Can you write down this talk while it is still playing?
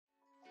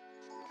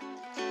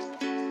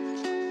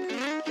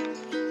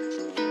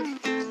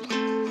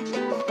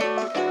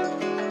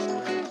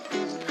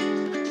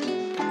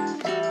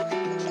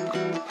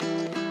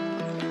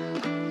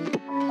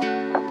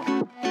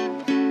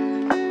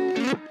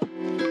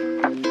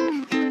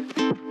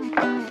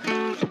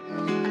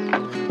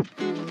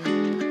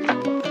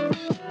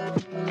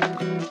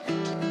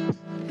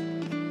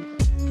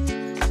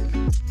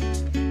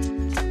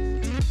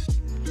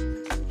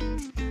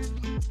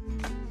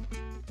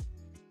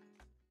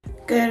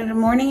Good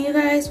morning, you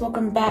guys.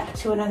 Welcome back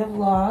to another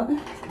vlog.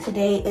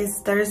 Today is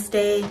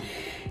Thursday,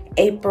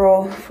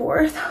 April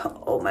 4th.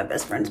 Oh, my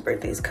best friend's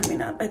birthday is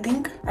coming up. I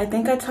think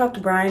I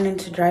talked Brian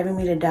into driving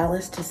me to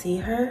Dallas to see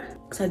her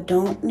because I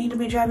don't need to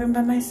be driving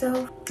by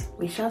myself.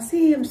 We shall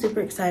see. I'm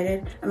super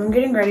excited. I'm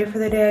getting ready for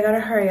the day. I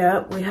gotta hurry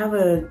up. We have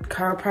a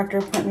chiropractor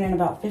appointment in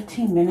about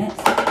 15 minutes.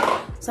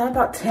 So I have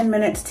about 10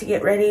 minutes to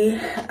get ready.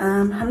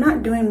 I'm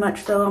not doing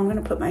much though. I'm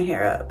gonna put my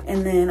hair up.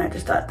 And then I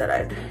just thought that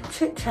I'd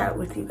chit chat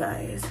with you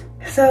guys.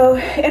 So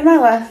in my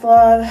last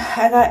vlog,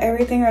 I got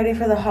everything ready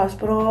for the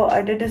hospital.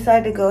 I did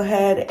decide to go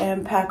ahead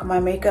and pack my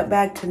makeup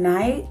bag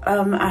tonight.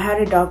 I had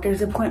a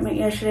doctor's appointment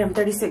yesterday. I'm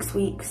 36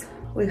 weeks.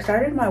 We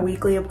started my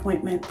weekly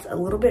appointments a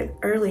little bit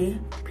early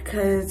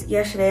because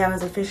yesterday I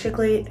was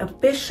officially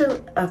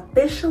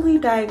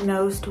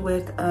diagnosed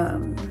with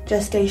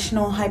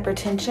gestational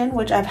hypertension,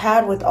 which I've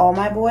had with all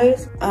my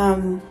boys.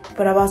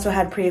 But I've also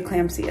had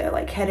preeclampsia,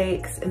 like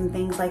headaches and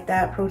things like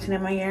that, protein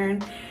in my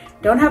urine.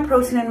 Don't have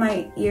protein in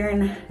my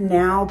urine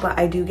now, but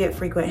I do get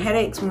frequent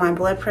headaches when my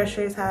blood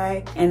pressure is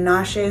high and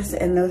nauseous,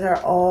 and those are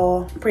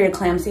all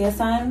preeclampsia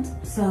signs.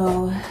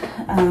 So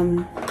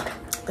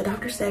the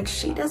doctor said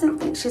she doesn't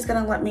think she's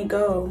gonna let me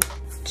go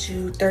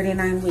to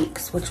 39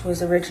 weeks, which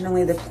was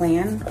originally the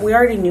plan. We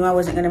already knew I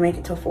wasn't gonna make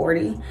it to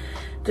 40,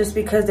 just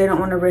because they don't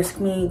wanna risk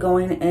me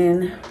going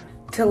in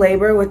to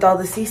labor with all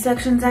the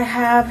C-sections I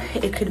have.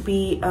 It could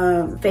be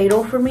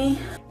fatal for me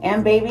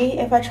and baby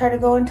if I try to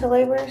go into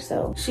labor.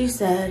 So she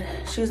said,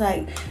 she's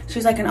like,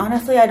 and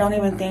honestly, I don't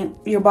even think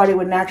your body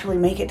would naturally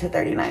make it to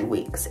 39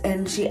 weeks.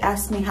 And she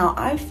asked me how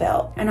I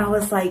felt. And I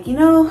was like, you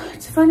know,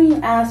 it's funny you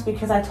asked,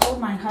 because I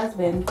told my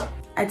husband,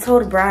 I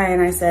told Brian,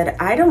 I said,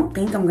 I don't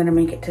think I'm gonna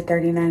make it to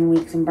 39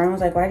 weeks. And Brian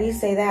was like, why do you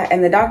say that?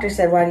 And the doctor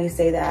said, why do you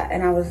say that?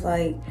 And I was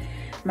like,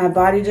 my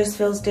body just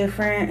feels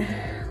different.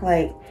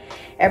 Like,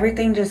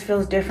 everything just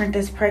feels different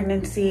this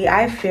pregnancy.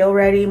 I feel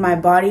ready, my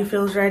body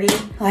feels ready.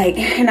 Like,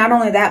 not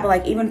only that, but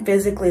like even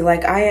physically,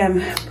 like I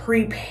am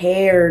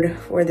prepared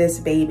for this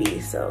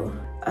baby. So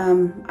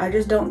I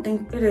just don't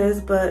think it is.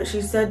 But she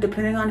said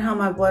depending on how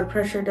my blood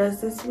pressure does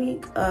this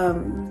week,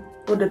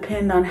 will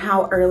depend on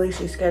how early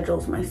she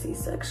schedules my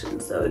C-section.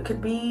 So it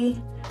could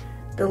be,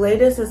 the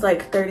latest is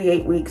like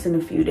 38 weeks in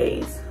a few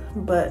days,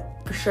 but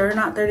for sure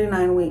not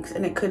 39 weeks,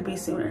 and it could be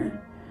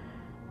sooner.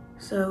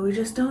 So we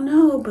just don't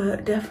know,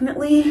 but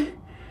definitely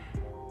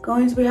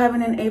going to be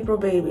having an April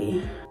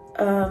baby,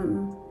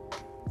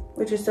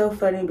 which is so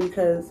funny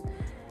because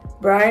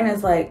Brian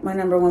is like my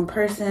 #1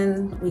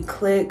 person. We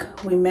click,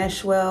 we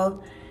mesh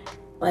well.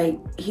 Like,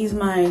 he's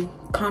my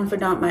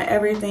confidant, my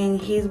everything.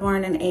 He's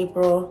born in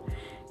April.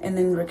 And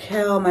then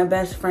Raquel, my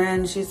best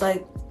friend, she's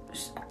like,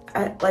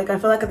 I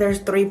feel like there's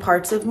 3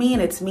 parts of me,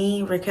 and it's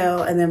me,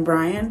 Raquel, and then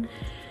Brian.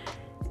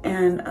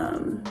 And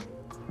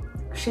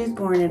she's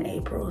born in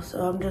April.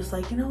 So I'm just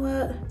like, you know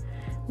what?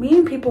 Me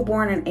and people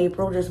born in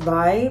April just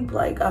vibe.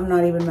 Like, I'm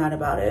not even mad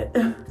about it.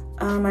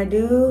 I'm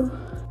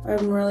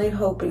really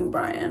hoping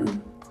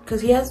Brian,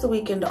 because he has the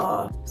weekend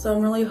off. So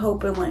I'm really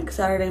hoping like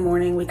Saturday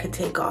morning we could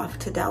take off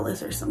to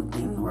Dallas or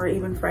something, or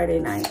even Friday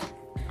night.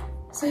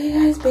 So you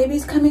guys,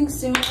 baby's coming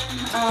soon.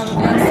 It's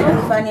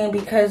so funny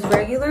because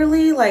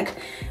regularly, like,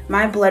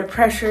 my blood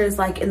pressure is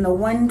like in the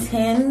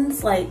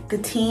 110s, like the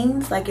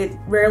teens. Like, it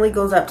rarely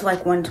goes up to like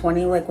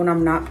 120, like when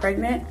I'm not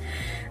pregnant.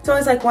 It's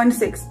always like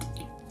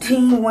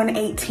 116,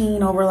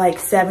 118 over like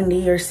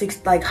 70 or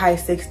 60, like high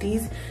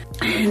 60s.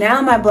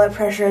 Now my blood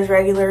pressure is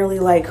regularly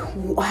like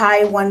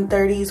high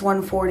 130s,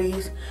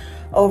 140s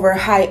over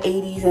high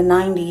 80s and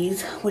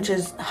 90s, which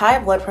is high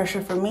blood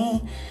pressure for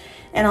me.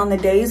 And on the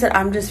days that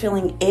I'm just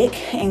feeling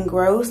ick and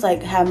gross,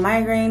 like have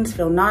migraines,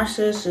 feel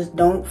nauseous, just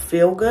don't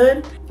feel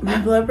good,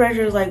 my blood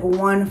pressure is like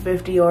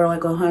 150 or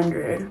like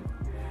 100.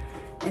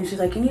 And she's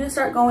like, you need to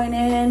start going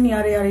in,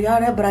 yada, yada,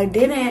 yada. But I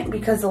didn't,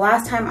 because the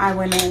last time I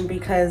went in,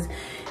 because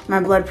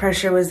my blood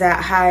pressure was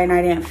that high and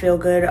I didn't feel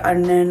good.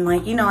 And then,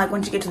 like, you know, like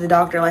once you get to the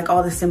doctor, like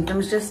all the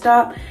symptoms just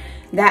stop.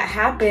 That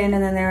happened,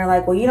 and then they were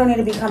like, well, you don't need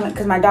to be coming,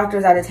 because my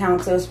doctor's out of town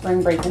because it was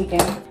spring break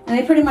weekend. And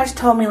they pretty much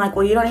told me like,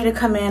 well, you don't need to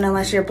come in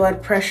unless your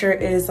blood pressure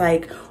is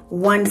like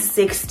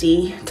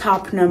 160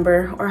 top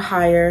number or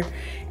higher,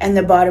 and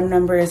the bottom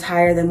number is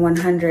higher than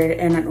 100.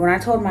 And when I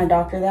told my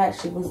doctor that,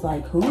 she was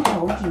like, who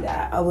told you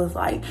that? I was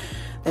like,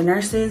 the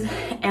nurses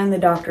and the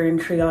doctor in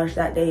triage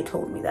that day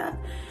told me that.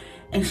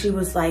 And she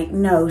was like,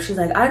 no, she's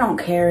like, I don't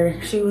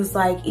care. She was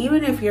like,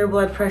 even if your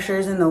blood pressure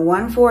is in the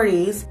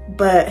 140s,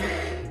 but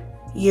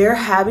you're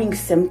having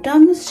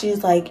symptoms,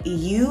 she's like,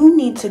 you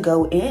need to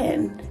go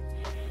in.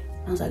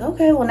 I was like,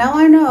 okay, well, now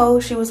I know.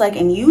 She was like,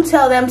 and you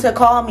tell them to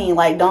call me.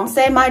 Like, don't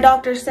say my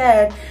doctor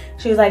said.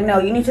 She was like, no,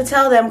 you need to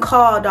tell them,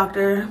 call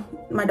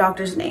my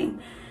doctor's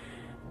name.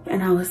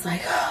 And I was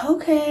like,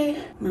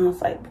 okay. And I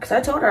was like, because I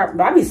told her,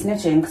 I'd be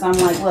snitching, because I'm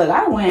like, look,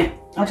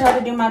 I tried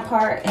to do my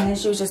part. And then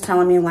she was just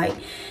telling me like,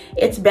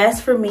 it's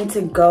best for me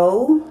to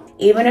go,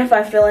 even if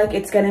I feel like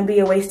it's gonna be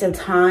a waste of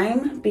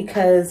time,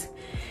 because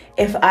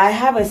if I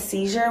have a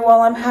seizure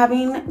while I'm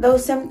having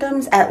those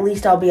symptoms, at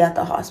least I'll be at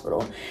the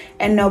hospital.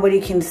 And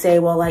nobody can say,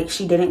 well, like,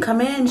 she didn't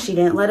come in, she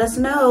didn't let us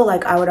know.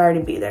 Like, I would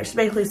already be there. So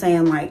basically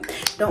saying, like,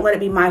 don't let it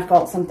be my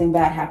fault something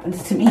bad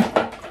happens to me.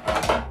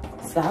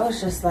 So I was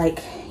just like,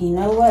 you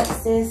know what,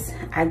 sis?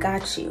 I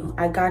got you.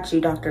 I got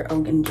you, Dr.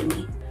 Ogun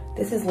Jimmy.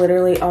 This is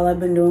literally all I've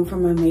been doing for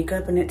my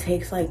makeup, and it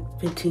takes like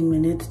 15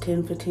 minutes,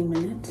 10, 15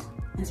 minutes.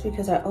 That's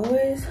because I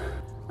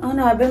don't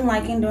know, I've been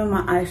liking doing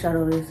my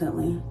eyeshadow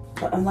recently.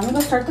 But let me go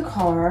start the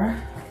car.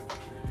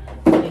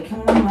 They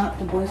can warm up,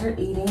 the boys are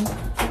eating.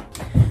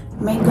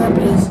 Makeup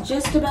is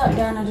just about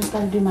done. I just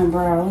gotta do my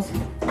brows.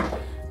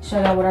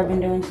 Show y'all what I've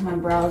been doing to my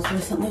brows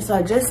recently. So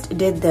I just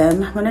did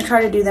them. I'm gonna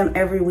try to do them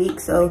every week,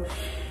 so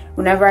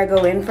whenever I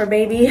go in for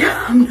baby,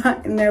 I'm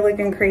not in there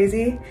looking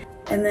crazy.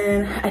 And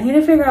then I need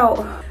to figure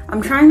out,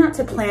 I'm trying not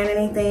to plan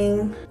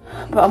anything,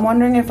 but I'm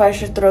wondering if I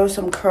should throw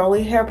some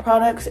curly hair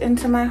products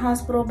into my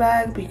hospital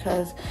bag,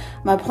 because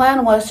my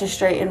plan was to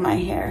straighten my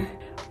hair.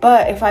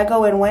 But if I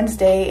go in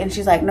Wednesday and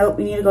she's like, nope,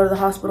 you need to go to the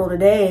hospital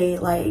today,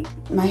 like,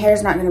 my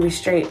hair's not gonna be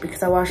straight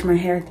because I washed my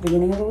hair at the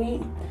beginning of the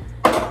week.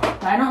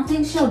 But I don't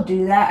think she'll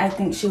do that. I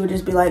think she would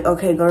just be like,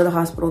 okay, go to the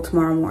hospital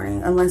tomorrow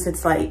morning, unless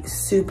it's like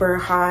super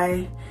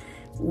high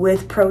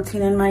with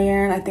protein in my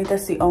urine. I think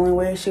that's the only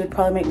way she would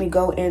probably make me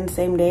go in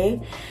same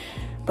day.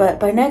 But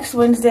by next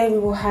Wednesday, we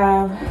will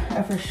have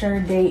a for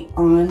sure date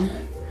on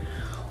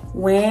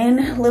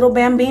when little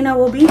Bambino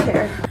will be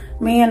here.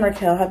 Me and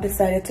Raquel have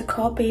decided to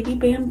call baby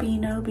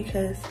Bambino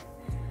because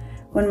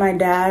when my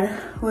dad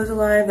was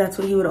alive, that's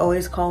what he would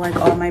always call like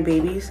all my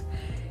babies.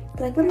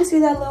 Like, let me see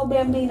that little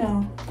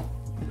Bambino.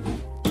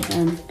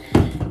 And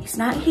he's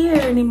not here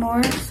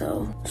anymore,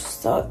 so it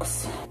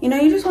sucks. You know,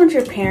 you just want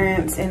your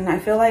parents, and I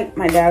feel like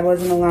my dad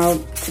wasn't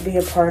allowed to be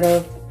a part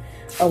of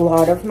a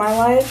lot of my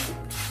life,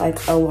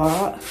 like a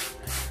lot.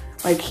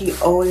 Like, he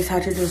always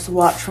had to just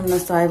watch from the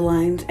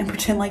sidelines and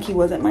pretend like he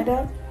wasn't my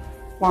dad.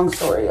 Long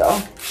story,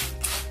 y'all.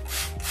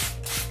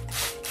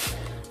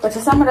 But to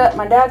sum it up,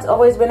 my dad's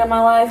always been in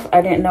my life.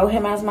 I didn't know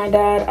him as my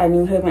dad. I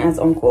knew him as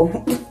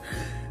uncle.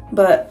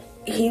 But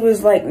he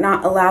was like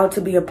not allowed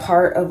to be a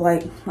part of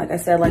like I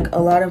said, like a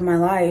lot of my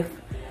life.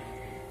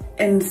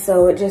 And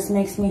so it just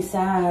makes me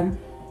sad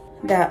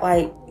that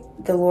like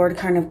the Lord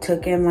kind of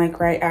took him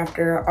like right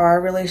after our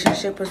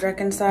relationship was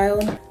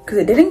reconciled. Because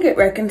it didn't get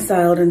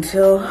reconciled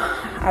until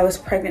I was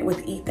pregnant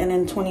with Ethan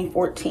in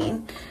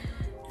 2014.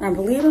 And I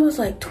believe it was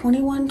like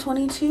 21,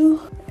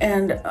 22.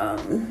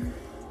 And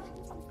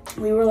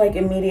we were like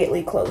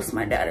immediately close,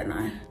 my dad and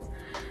I,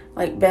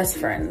 like best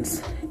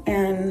friends.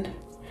 And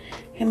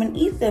him and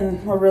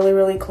Ethan were really,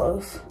 really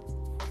close.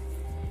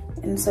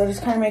 And so it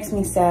just kind of makes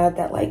me sad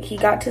that like he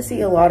got to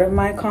see a lot of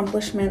my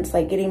accomplishments,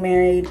 like getting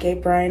married,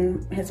 gave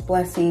Brian his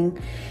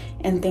blessing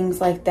and things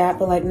like that.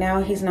 But like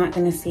now he's not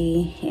gonna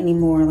see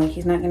anymore. Like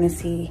he's not gonna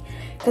see,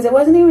 because it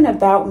wasn't even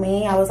about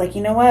me. I was like,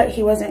 you know what?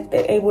 He wasn't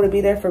able to be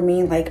there for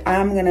me. Like,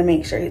 I'm gonna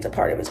make sure he's a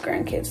part of his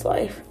grandkids'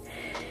 life.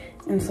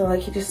 And so like,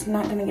 he's just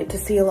not gonna get to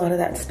see a lot of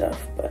that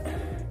stuff, but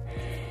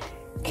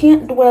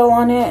can't dwell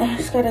on it.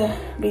 Just gotta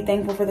be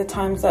thankful for the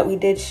times that we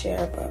did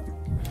share. But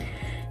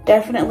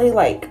definitely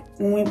like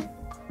when we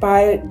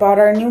bought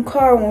our new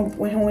car,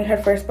 when we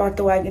had first bought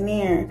the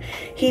Wagoneer,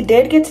 he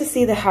did get to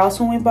see the house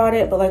when we bought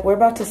it, but like we're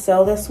about to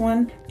sell this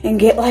one and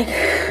get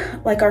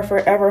like our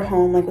forever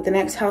home. Like with the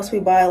next house we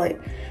buy,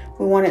 like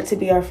we want it to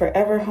be our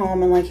forever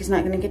home, and like he's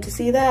not gonna get to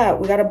see that.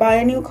 We gotta buy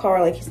a new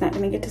car, like he's not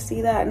gonna get to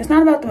see that. And it's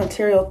not about the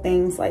material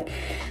things. Like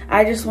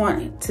I just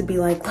want it to be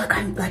like, look,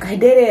 I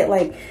did it.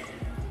 Like,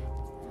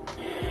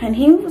 and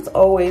he was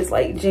always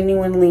like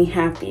genuinely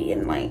happy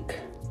and like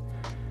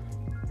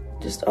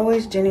just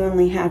always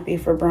genuinely happy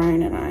for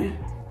Brian and I.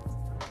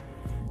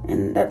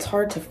 And that's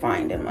hard to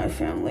find in my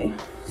family.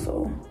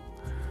 So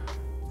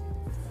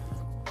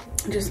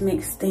it just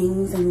makes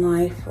things in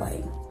life,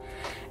 like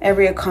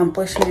every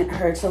accomplishment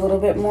hurts a little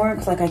bit more.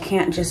 Cause like I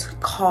can't just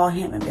call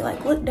him and be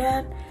like, look,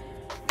 Dad.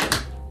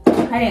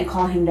 I didn't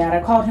call him Dad,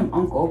 I called him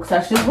Uncle, cause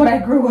that's just what I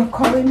grew up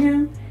calling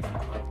him.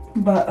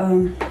 But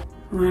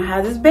when I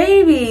had this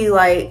baby,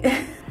 like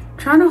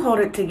trying to hold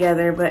it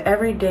together, but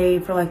every day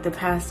for like the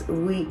past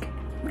week,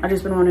 I've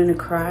just been wanting to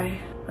cry,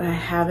 but I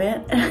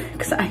haven't.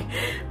 Cause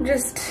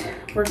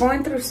we're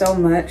going through so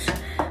much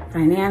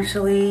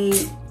financially.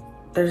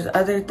 There's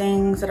other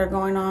things that are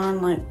going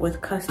on, like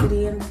with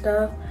custody and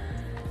stuff.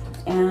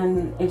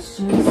 And it's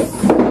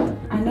just,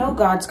 I know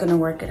God's gonna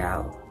work it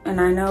out.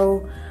 And I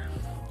know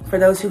for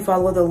those who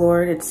follow the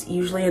Lord, it's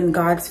usually in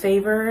God's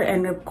favor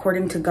and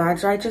according to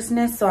God's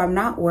righteousness. So I'm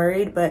not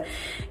worried, but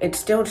it's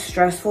still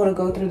stressful to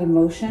go through the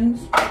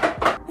motions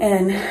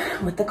and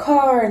with the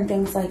car and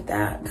things like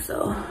that.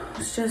 So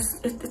it's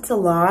just, it's a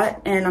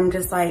lot. And I'm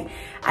just like,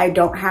 I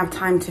don't have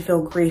time to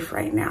feel grief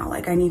right now.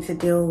 Like I need to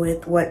deal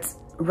with what's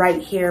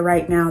right here,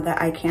 right now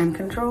that I can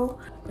control.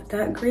 But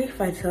that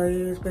grief, I tell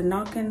you, has been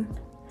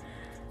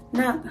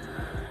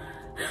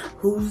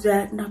who's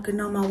that knocking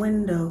on my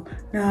window?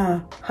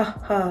 Nah, ha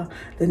ha,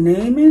 the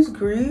name is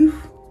Grief.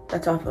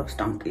 That's off of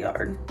Stomp the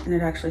Yard. And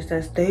it actually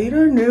says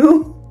Theta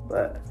New.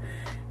 But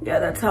Yeah,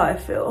 that's how I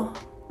feel.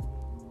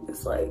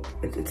 It's like,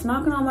 it's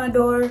knocking on my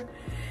door.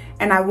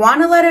 And I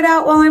want to let it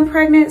out while I'm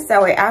pregnant. So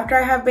that way after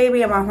I have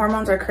baby and my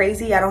hormones are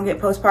crazy, I don't get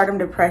postpartum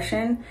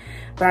depression.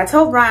 But I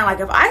told Brian, like,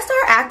 if I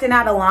start acting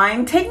out of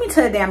line, take me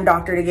to a damn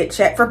doctor to get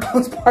checked for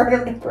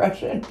postpartum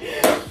depression.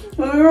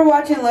 When we were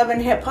watching Love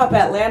and Hip Hop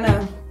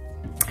Atlanta,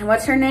 and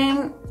what's her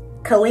name?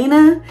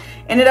 Kalina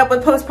ended up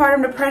with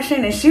postpartum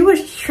depression, and she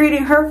was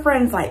treating her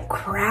friends like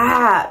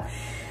crap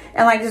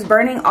and like just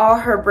burning all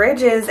her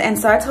bridges. And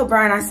so I told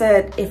Brian, I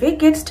said, if it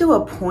gets to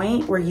a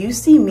point where you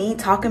see me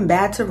talking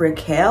bad to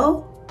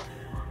Raquel,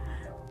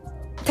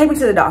 take me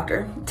to the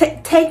doctor.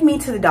 Take me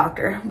to the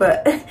doctor.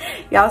 But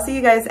y'all, see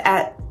you guys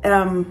at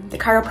the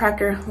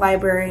chiropractor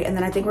library, and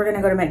then I think we're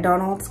gonna go to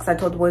McDonald's because I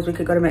told the boys we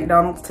could go to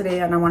McDonald's today,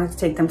 and I wanted to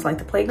take them to like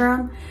the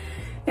playground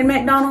in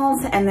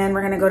McDonald's, and then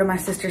we're gonna go to my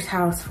sister's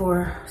house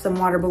for some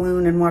water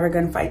balloon and water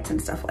gun fights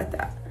and stuff like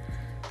that.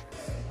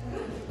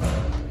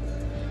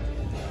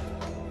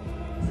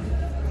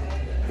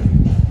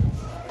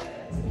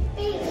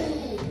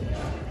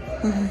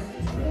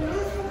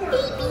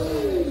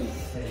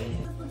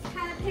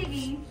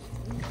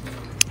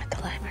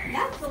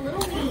 That's a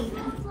little mean.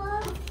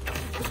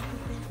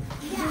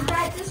 Does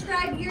that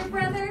describe your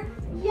brother?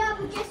 Yeah,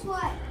 but guess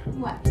what?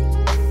 What?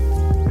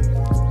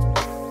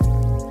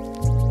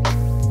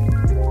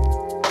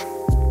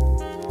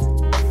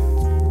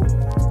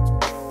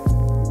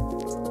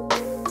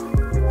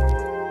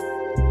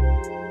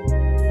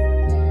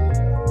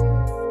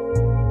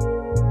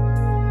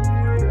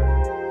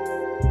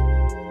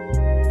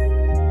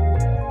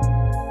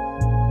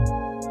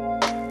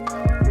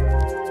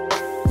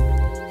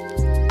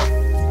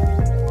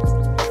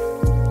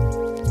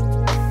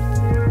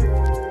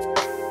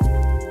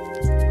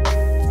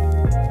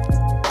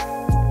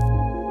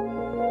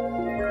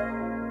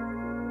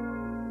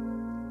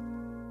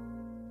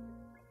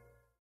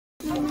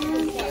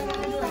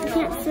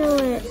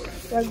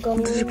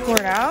 Did you pour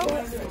it out?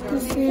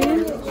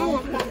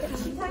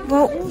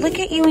 Well, look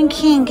at you and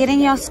King getting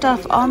y'all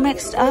stuff all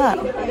mixed up.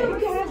 I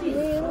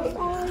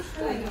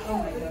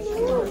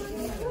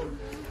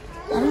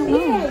don't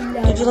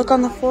know. Did you look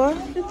on the floor?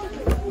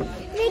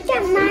 Look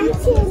at my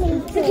chili.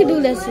 We can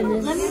do this in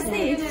this. Let me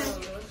see.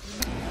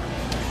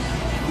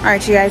 All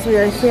right, you guys, we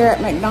are here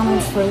at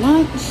McDonald's for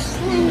lunch.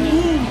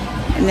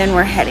 And then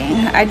we're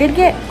heading. I did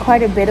get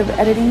quite a bit of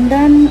editing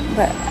done,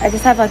 but I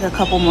just have like a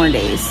couple more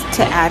days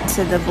to add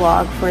to the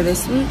vlog for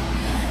this week.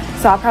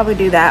 So I'll probably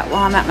do that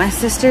while I'm at my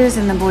sister's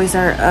and the boys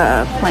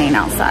are playing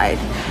outside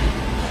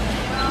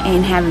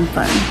and having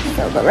fun.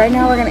 So, but right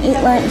now we're gonna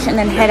eat lunch and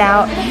then head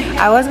out.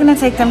 I was gonna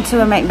take them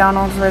to a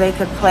McDonald's where they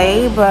could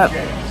play, but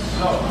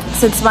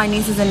since my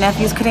nieces and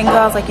nephews couldn't go,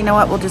 I was like, you know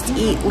what, we'll just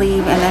eat,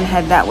 leave, and then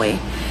head that way.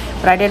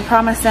 But I did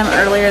promise them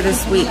earlier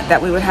this week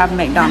that we would have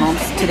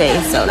McDonald's today,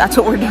 so that's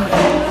what we're doing.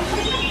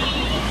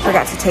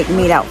 Forgot to take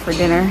meat out for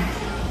dinner.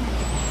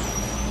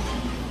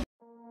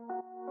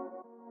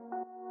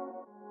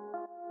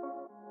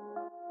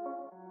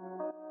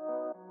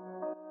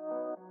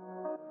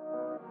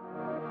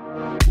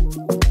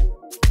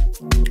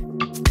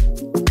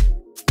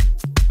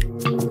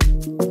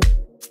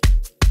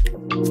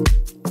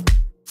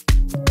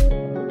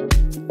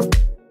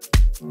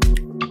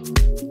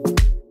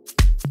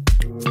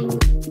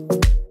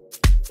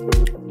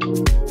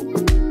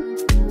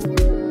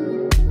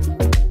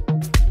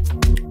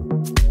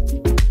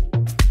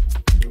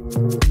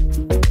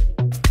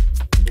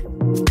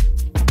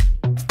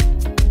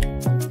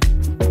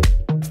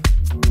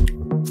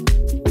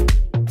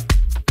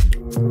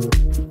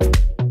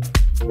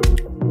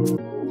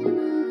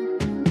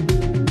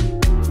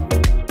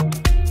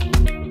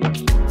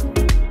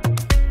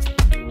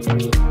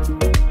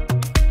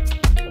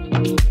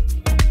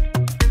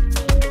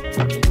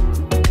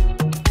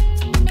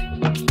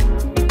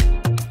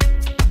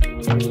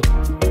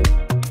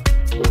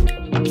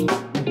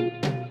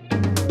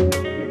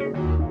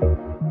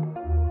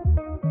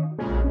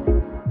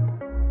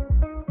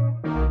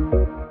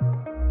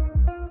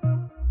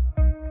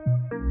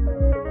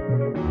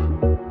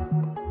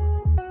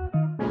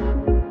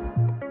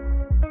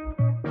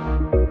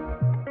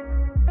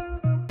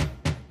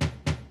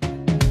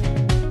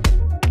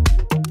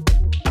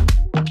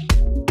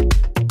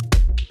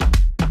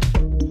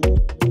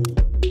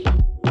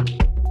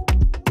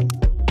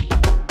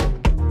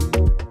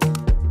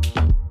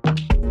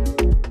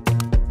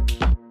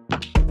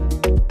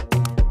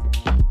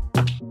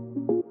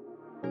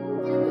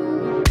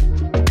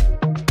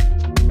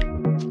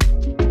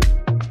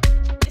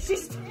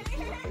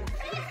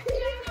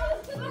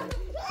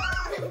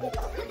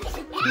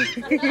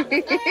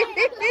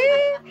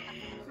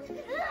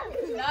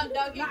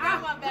 Don't get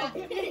grandma back.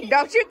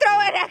 Don't you throw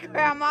it at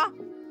grandma.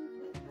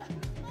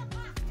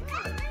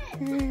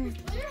 Look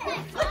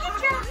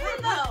at your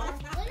window.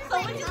 So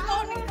we just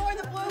going to ignore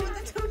the boy with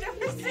the two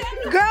different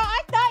sandals. Girl,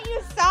 I thought you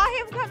saw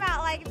him come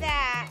out like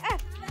that.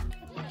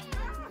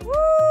 Woo!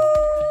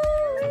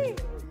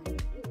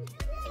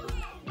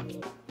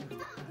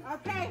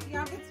 Okay,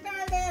 y'all get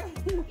started.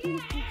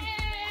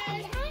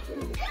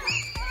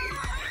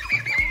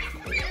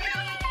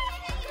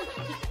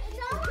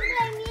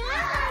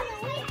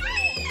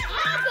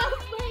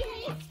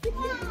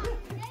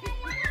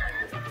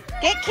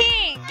 Get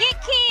king! Get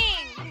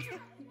king!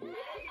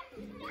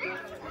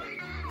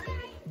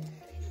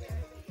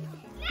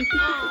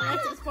 Oh,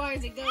 that's as far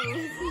as it goes.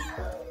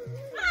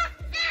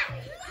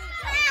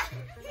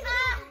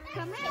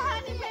 Come here,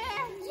 honey bear.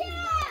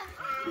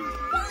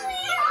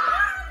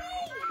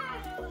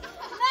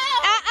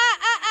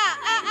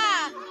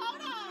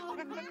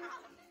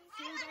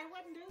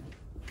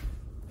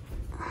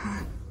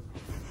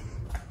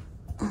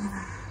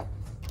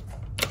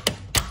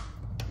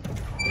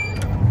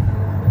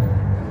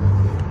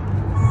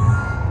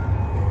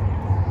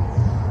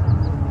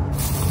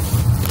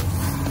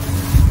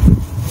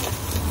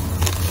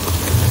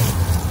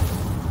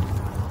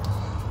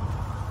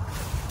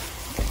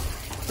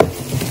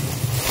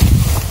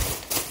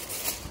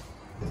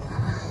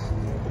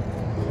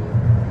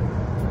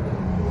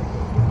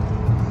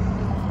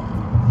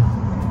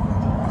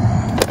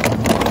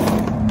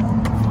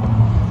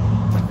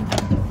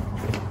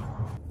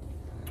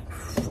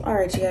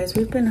 Alright, you guys,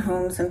 we've been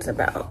home since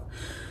about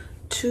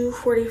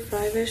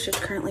 2:45ish. It's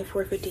currently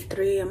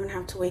 4:53. I'm gonna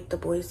have to wake the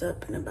boys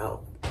up in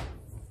about,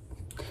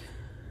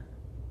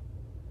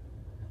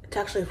 it's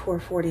actually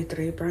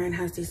 4:43. Brian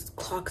has these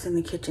clocks in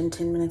the kitchen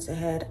 10 minutes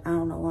ahead. I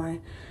don't know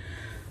why,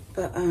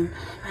 but I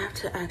have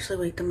to actually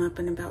wake them up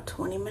in about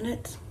 20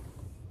 minutes.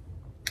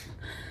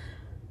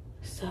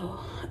 So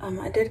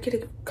I did get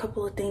a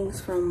couple of things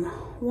from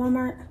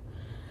Walmart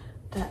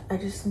that I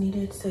just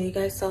needed. So you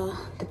guys saw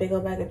the big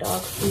old bag of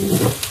dog food.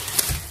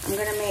 I'm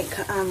gonna make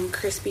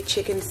crispy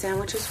chicken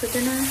sandwiches for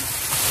dinner.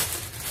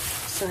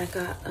 So I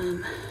got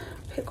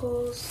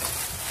pickles,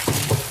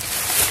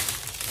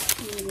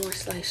 I need more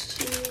sliced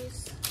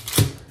cheese.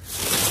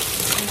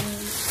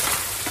 And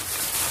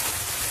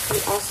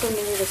we also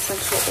needed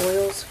essential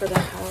oils for the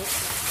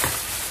house.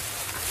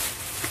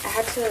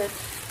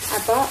 I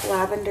bought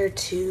lavender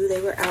too.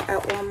 They were out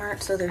at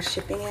Walmart, so they're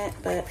shipping it,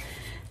 but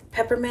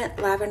peppermint,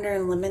 lavender,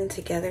 and lemon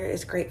together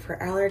is great for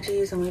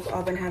allergies, and we've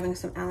all been having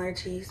some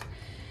allergies.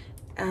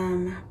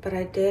 But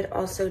I did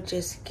also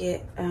just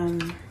get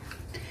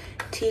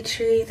tea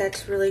tree.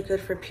 That's really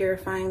good for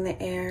purifying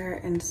the air,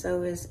 and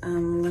so is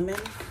lemon.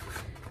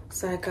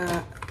 So I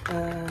got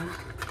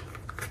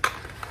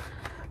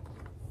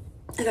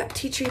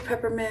tea tree,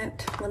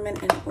 peppermint, lemon,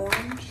 and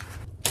orange.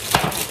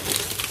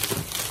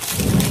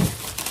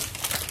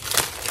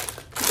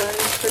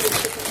 Buns for the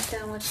chicken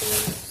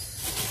sandwiches.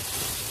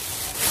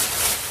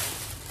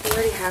 We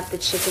already have the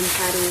chicken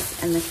patties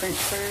and the french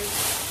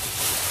fries.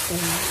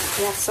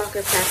 We have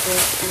soccer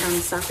practice, and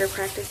on soccer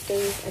practice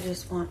days, I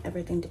just want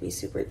everything to be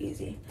super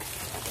easy. I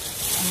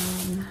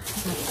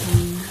got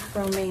some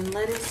romaine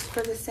lettuce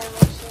for the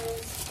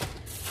sandwiches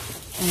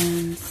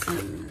and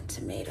some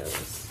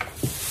tomatoes.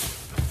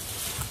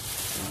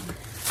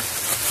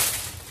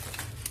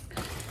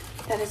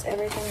 That is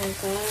everything I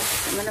got.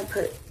 I'm gonna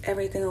put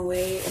everything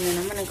away, and then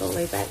I'm gonna go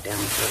lay back down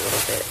for a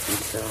little bit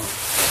until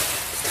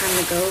it's time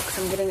to go, because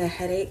I'm getting a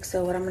headache.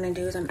 So what I'm gonna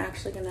do is I'm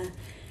actually gonna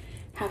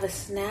have a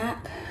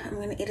snack. I'm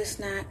gonna eat a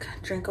snack,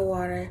 drink a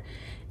water,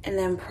 and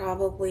then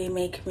probably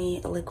make me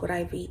a liquid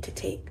IV to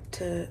take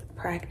to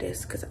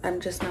practice, because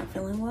I'm just not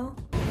feeling well.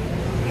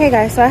 Hey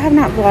guys, so I have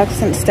not vlogged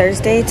since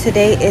Thursday.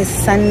 Today is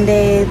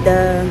Sunday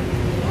the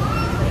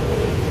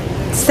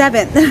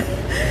 7th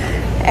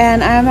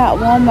and I'm at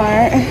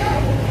Walmart.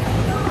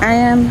 I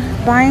am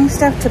buying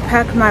stuff to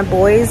pack my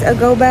boys a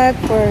go bag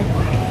for,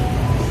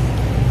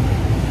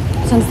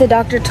 since the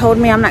doctor told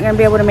me I'm not gonna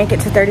be able to make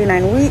it to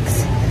 39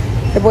 weeks.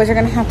 The boys are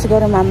gonna have to go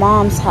to my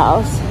mom's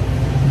house.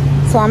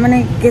 So I'm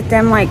gonna get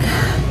them like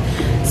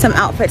some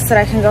outfits that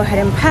I can go ahead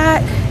and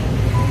pack.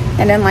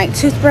 And then like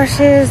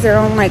toothbrushes, their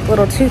own like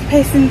little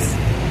toothpaste and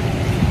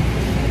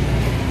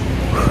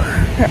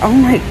their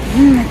own like,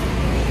 I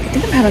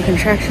think I'm having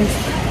contractions.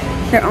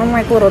 Their own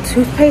like little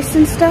toothpaste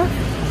and stuff.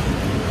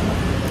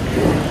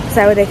 So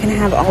that way they can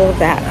have all of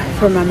that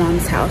for my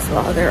mom's house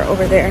while they're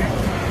over there.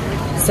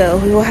 So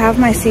we will have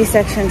my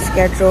C-section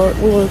scheduled.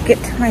 We will get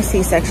to my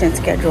C-section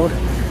scheduled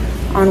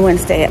on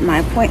Wednesday at my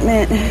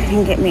appointment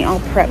and get me all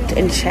prepped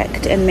and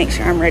checked and make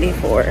sure I'm ready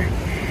for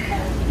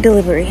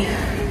delivery.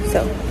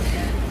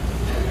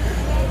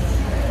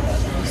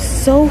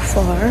 So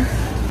far,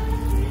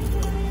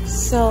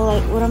 so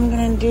like what I'm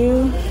gonna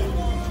do,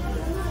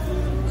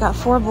 got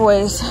 4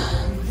 boys.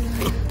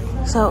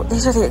 So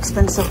these are the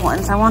expensive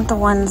ones. I want the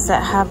ones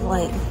that have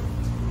like,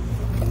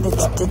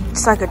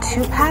 it's like a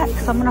 2-pack.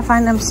 So I'm gonna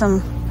find them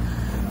some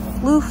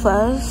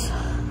loofahs.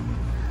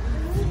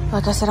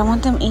 Like I said, I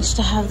want them each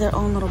to have their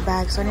own little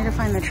bag, so I need to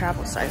find the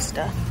travel size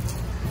stuff.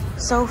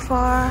 So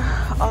far,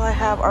 all I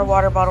have are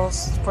water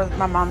bottles for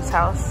my mom's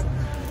house.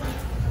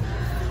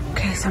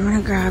 Okay, so I'm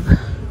gonna grab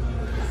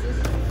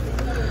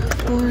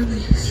 4 of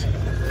these.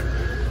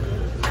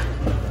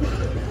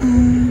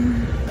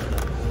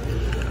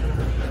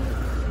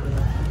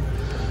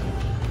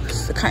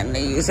 It's the kind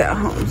they use at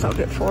home, so I'll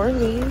get 4 of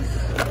these.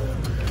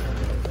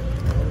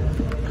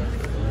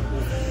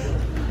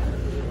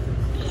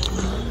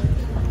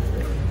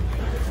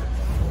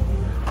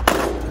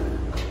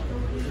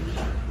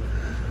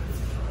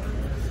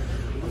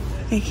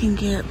 They can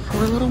get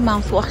 4 little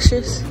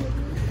mouthwashes.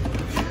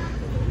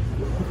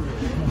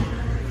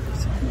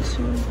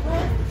 2,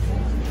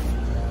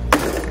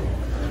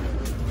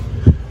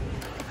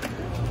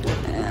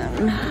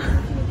 and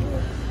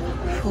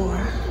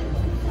 4.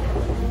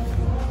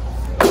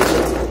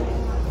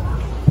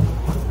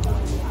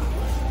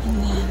 And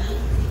then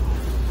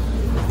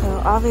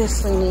they'll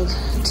obviously need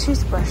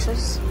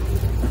toothbrushes.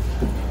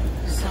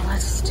 So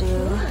let's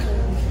do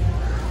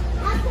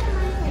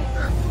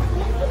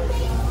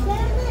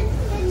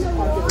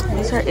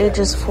these are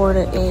ages 4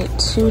 to 8,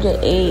 2 to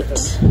 8.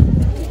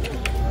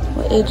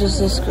 What age is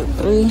this group?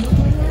 3?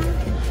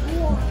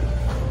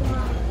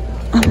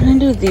 I'm gonna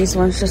do these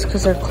ones just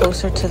because they're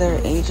closer to their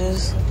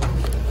ages.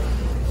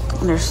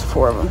 And there's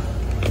 4 of them.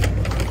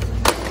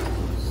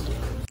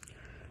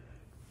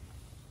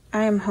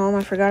 I am home.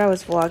 I forgot I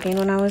was vlogging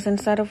when I was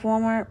inside of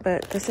Walmart,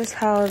 but this is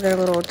how their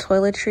little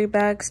toiletry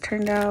bags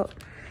turned out.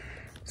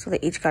 So they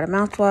each got a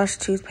mouthwash,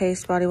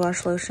 toothpaste, body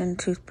wash, lotion,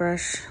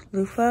 toothbrush,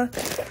 loofah.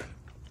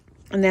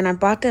 And then I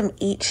bought them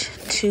each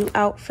 2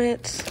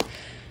 outfits.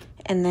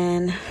 And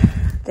then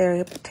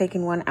they're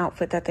taking 1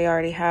 outfit that they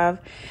already have.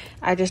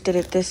 I just did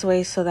it this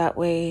way so that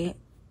way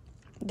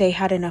they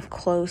had enough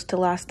clothes to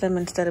last them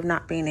instead of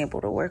not being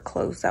able to wear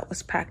clothes that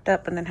was packed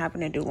up and then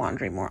having to do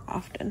laundry more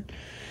often.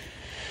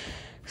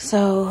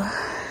 So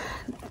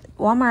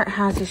Walmart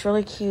has these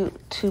really cute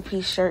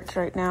 2-piece shirts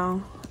right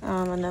now.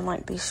 And then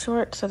like these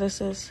shorts. So this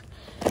is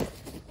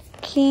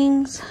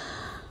King's.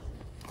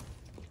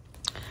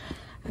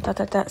 I thought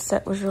that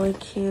set was really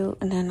cute.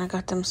 And then I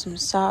got them some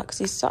socks.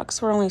 These socks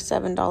were only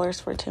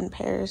 $7 for 10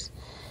 pairs.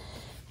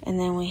 And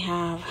then we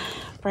have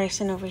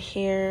Bryson over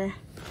here.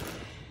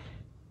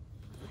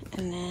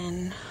 And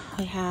then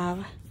we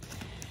have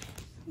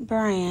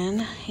Brian.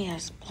 He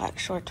has black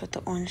shorts with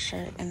the orange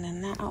shirt. And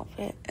then that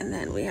outfit. And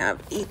then we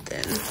have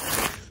Ethan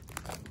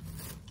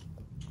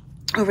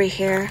over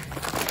here.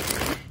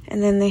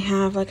 And then they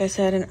have, like I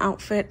said, an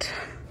outfit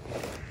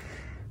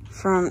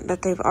from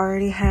that they've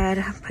already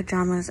had,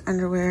 pajamas,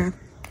 underwear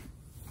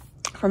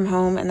from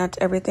home, and that's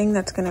everything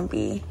that's gonna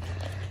be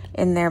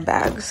in their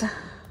bags.